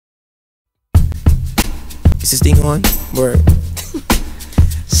Is this thing on? Word.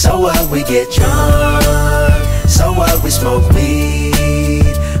 So what, we get drunk. So what, we smoke weed.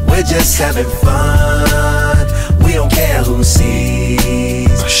 We're just having fun. We don't care who sees.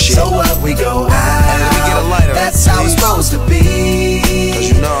 So what, we go out. That's how it's supposed to be.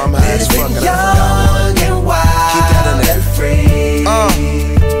 Cause you know I'm high as fuck. Young and wild and free.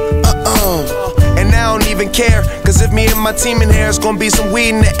 And I don't even care, cause if me and my team in here, it's gonna be some weed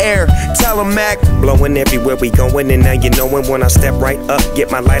in the air. Tell 'em, Mac. Blowing everywhere we going, and now you knowin' when I step right up.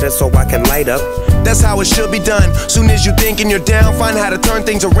 Get my lighter so I can light up. That's how it should be done. Soon as you thinking you're down, find how to turn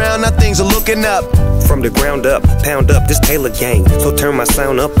things around. Now things are looking up. From the ground up, pound up this Taylor gang. So turn my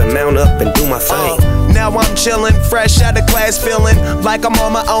sound up and mount up and do my thing. Now I'm chillin', fresh out of class, feeling like I'm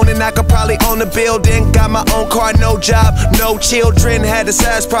on my own and I could probably own a building. Got my own car, no job, no children. Had a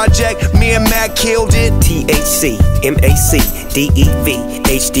size project, me and Mac killed it. THC, MAC, DEV,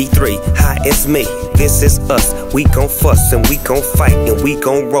 HD3. Hi, it's me. This is us. We gon' fuss and we gon' fight and we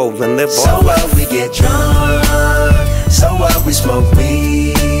gon' roll and live so our life. So what, we get drunk. So what, we smoke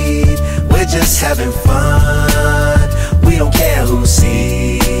weed. We're just having fun. We don't care who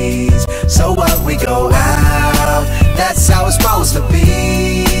sees. So what, we go out. That's how it's supposed to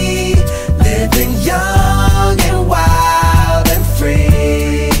be. Living young and wild and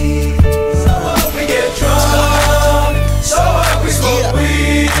free. So what, we get drunk. So what, we smoke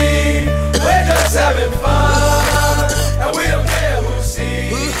weed. We're just having fun. And we don't care who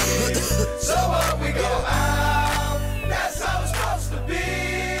sees. So what, we go